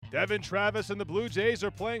Devin Travis and the Blue Jays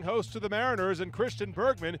are playing host to the Mariners and Christian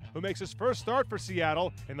Bergman, who makes his first start for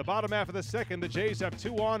Seattle. In the bottom half of the second, the Jays have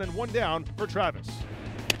 2 on and 1 down for Travis.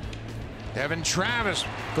 Devin Travis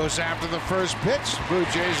goes after the first pitch. Blue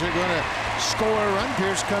Jays are going to score a run.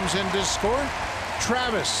 Pierce comes in to score.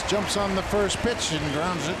 Travis jumps on the first pitch and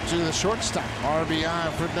grounds it to the shortstop.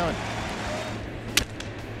 RBI for Devin.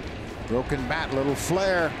 Broken bat, little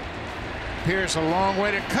flare. Pierce a long way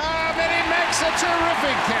to come, and he makes a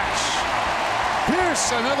terrific catch.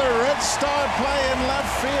 Pierce, another Red Star play in left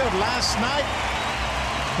field last night.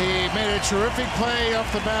 He made a terrific play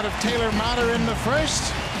off the bat of Taylor Motter in the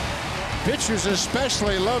first. Pitchers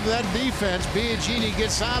especially love that defense. Biagini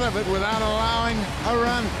gets out of it without allowing a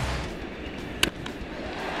run.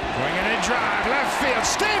 Bringing a drive, left field,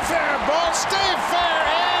 stay fair, ball, stay fair,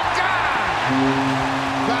 and gone!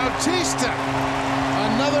 Bautista,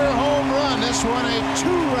 another home run. This one a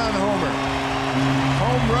 2-run homer.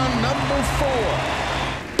 Home run number 4.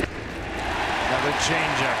 Another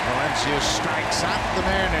changeup. Valencia strikes out. The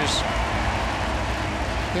Mariners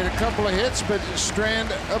hit a couple of hits, but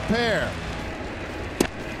strand a pair.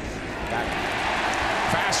 Got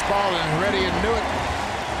fastball and ready and knew it.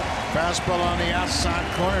 Fastball on the outside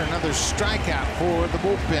corner. Another strikeout for the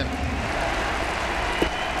bullpen.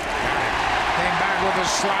 Came back with a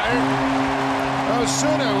slider.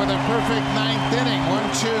 Osuna with a perfect 9th inning. 1,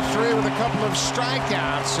 2, 3 with a couple of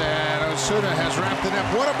strikeouts, and Osuna has wrapped it up.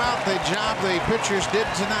 What about the job the pitchers did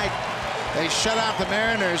tonight? They shut out the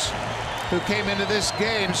Mariners, who came into this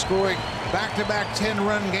game scoring back-to-back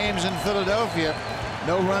 10-run games in Philadelphia.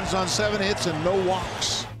 No runs on 7 hits and no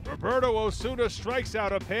walks. Roberto Osuna strikes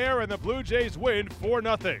out a pair, and the Blue Jays win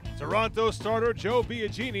 4-0. Toronto starter Joe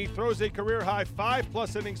Biagini throws a career-high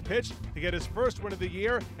 5+ innings pitched to get his first win of the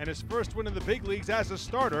year and his first win in the big leagues as a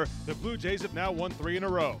starter. The Blue Jays have now won 3 in a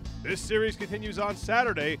row. This series continues on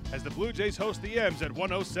Saturday as the Blue Jays host the M's at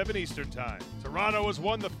 1:07 Eastern Time. Toronto has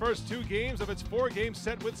won the first 2 games of its 4-game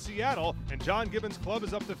set with Seattle, and John Gibbons' club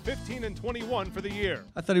is up to 15-21 for the year.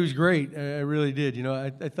 I thought he was great. I really did. You know,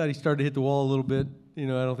 I thought he started to hit the wall a little bit. You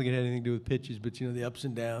know, I don't think it had anything to do with pitches, but, you know, the ups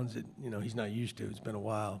and downs that, you know, he's not used to. It's been a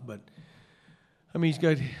while. But, I mean, he's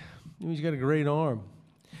got a great arm.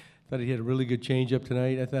 I thought he had a really good changeup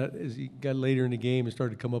tonight. I thought as he got later in the game, it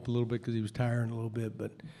started to come up a little bit because he was tiring a little bit.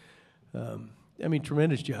 But, I mean,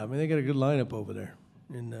 tremendous job. I mean, they got a good lineup over there.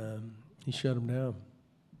 And he shut them down.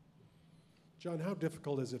 John, how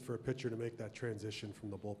difficult is it for a pitcher to make that transition from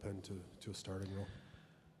the bullpen to a starting role?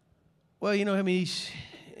 Well, you know, I mean,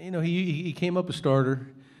 he came up a starter,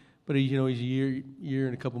 but he's a year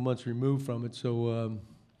and a couple months removed from it. So,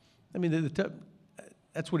 I mean,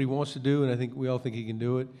 that's what he wants to do, and I think we all think he can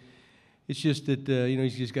do it. It's just that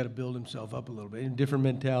he's just got to build himself up a little bit. Different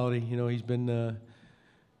mentality. You know, he's been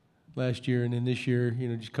last year and then this year. You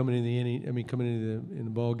know, just coming in the inning. I mean, coming in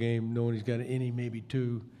the ball game, knowing he's got an inning, maybe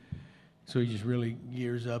 2. So he just really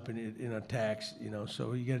gears up and attacks. You know,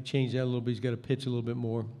 so you got to change that a little bit. He's got to pitch a little bit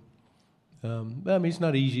more. I mean, it's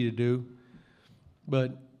not easy to do,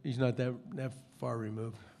 but he's not that far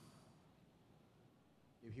removed.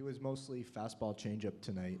 He was mostly fastball changeup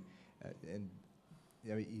tonight, and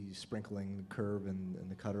he's sprinkling the curve and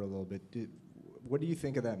the cutter a little bit. What do you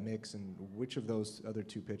think of that mix, and which of those other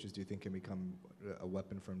 2 pitches do you think can become a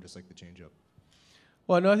weapon for him, just like the changeup?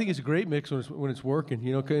 Well, no, I think it's a great mix when it's working.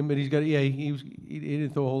 You know, but he's got he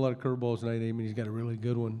didn't throw a whole lot of curveballs tonight. I mean, he's got a really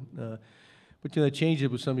good one. But, you know, that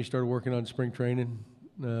changeup was something he started working on in spring training.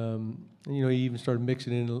 And, you know, he even started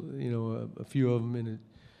mixing in, you know, a few of them in it,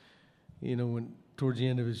 you know, when towards the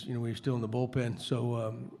end of his, you know, when he was still in the bullpen.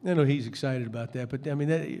 So, I know he's excited about that. But, I mean,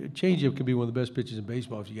 that changeup can be one of the best pitches in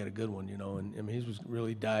baseball if you got a good one, you know. And, I mean, his was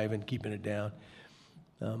really diving, keeping it down.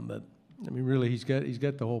 But, I mean, really, he's got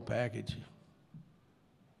the whole package.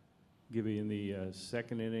 Gibby, in the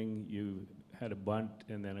second inning, you had a bunt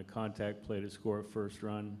and then a contact play to score a first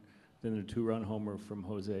run. Then a 2-run homer from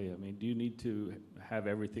Jose. I mean, do you need to have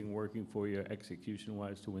everything working for you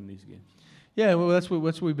execution-wise to win these games? Yeah, well, that's what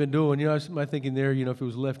we've been doing. You know, my thinking there, you know, if it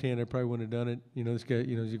was left-handed, I probably wouldn't have done it. You know, this guy,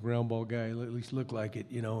 you know, he's a ground ball guy. At least look like it,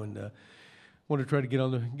 you know, and wanted to try to get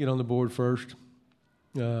on the board first.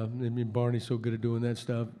 I mean, Barney's so good at doing that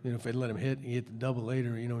stuff. You know, if I'd let him hit, he hit the double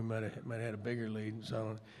later, you know, he might have had a bigger lead.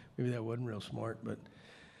 So maybe that wasn't real smart. But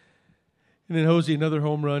and then Jose, another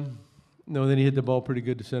home run. No, then he hit the ball pretty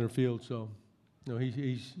good to center field. So, no,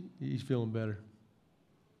 he's feeling better.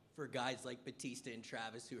 For guys like Bautista and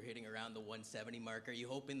Travis who are hitting around the 170 mark, are you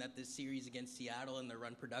hoping that this series against Seattle and their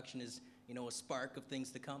run production is, you know, a spark of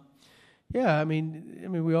things to come? Yeah, I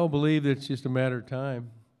mean, we all believe that it's just a matter of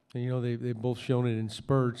time. And, you know, they've both shown it in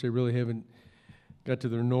spurts. They really haven't got to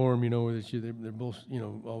their norm, where they're both,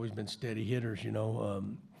 always been steady hitters,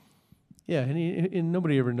 Yeah, and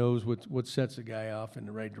nobody ever knows what sets a guy off in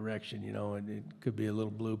the right direction, and it could be a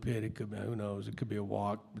little blue pit, it could be, who knows, it could be a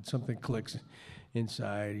walk, but something clicks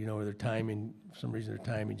inside, or their timing, for some reason their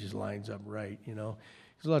timing just lines up right, because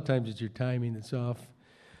a lot of times it's your timing that's off.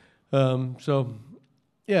 So,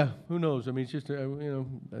 yeah, who knows? I mean, it's just,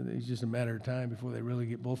 it's just a matter of time before they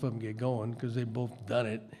really both of them get going, because they've both done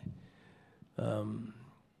it.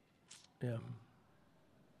 Yeah.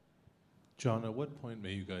 John, at what point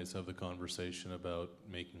may you guys have the conversation about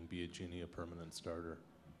making Biagini a permanent starter?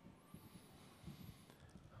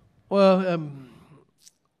 Well,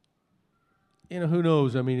 who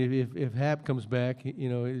knows? I mean, if Hap comes back,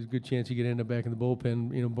 there's a good chance he could end up back in the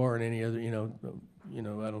bullpen, barring any other,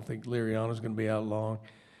 I don't think Liriano's going to be out long.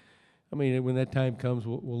 I mean, when that time comes,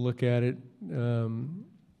 we'll look at it.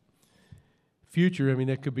 Future, I mean,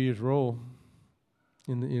 that could be his role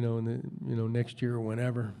in the next year or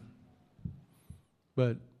whenever.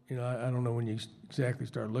 But, I don't know when you exactly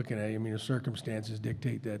start looking at it. I mean, the circumstances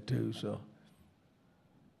dictate that too, so.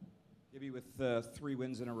 Maybe with 3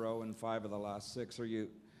 wins in a row and 5 of the last 6, are you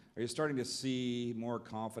starting to see more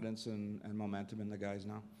confidence and momentum in the guys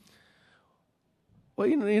now? Well,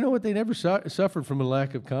 you know what? They never suffered from a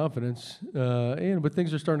lack of confidence, but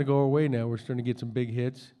things are starting to go our way now. We're starting to get some big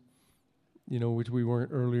hits, which we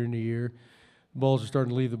weren't earlier in the year. Balls are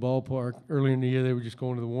starting to leave the ballpark. Earlier in the year, they were just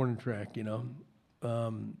going to the warning track,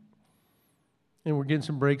 And we're getting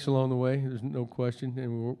some breaks along the way. There's no question,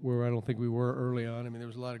 and where I don't think we were early on. I mean, there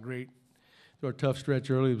was a lot of great, through our tough stretch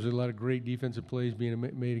early, there was a lot of great defensive plays being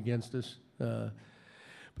made against us.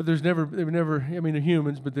 But they were never, I mean, they're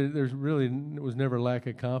humans, but it was never a lack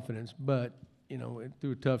of confidence. But,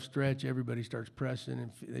 through a tough stretch, everybody starts pressing,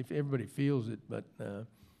 and everybody feels it. But,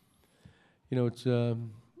 it's,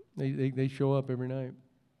 they show up every night.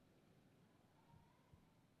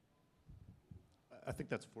 I think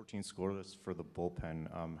that's 14 scoreless for the bullpen.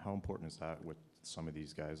 How important is that with some of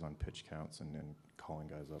these guys on pitch counts and calling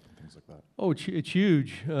guys up and things like that? Oh, it's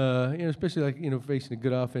huge. Especially like facing a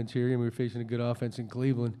good offense here, and we were facing a good offense in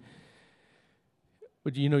Cleveland.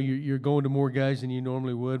 But you're going to more guys than you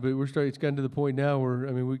normally would. But it's gotten to the point now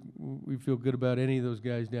where we feel good about any of those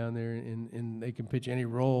guys down there, and they can pitch any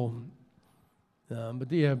role.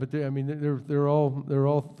 They're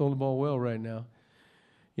all throwing the ball well right now.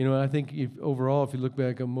 I think if you look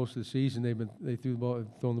back on most of the season, they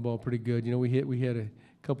thrown the ball pretty good. We had a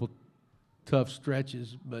couple tough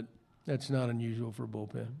stretches, but that's not unusual for a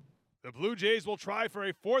bullpen. The Blue Jays will try for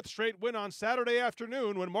a 4th straight win on Saturday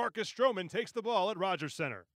afternoon when Marcus Stroman takes the ball at Rogers Center.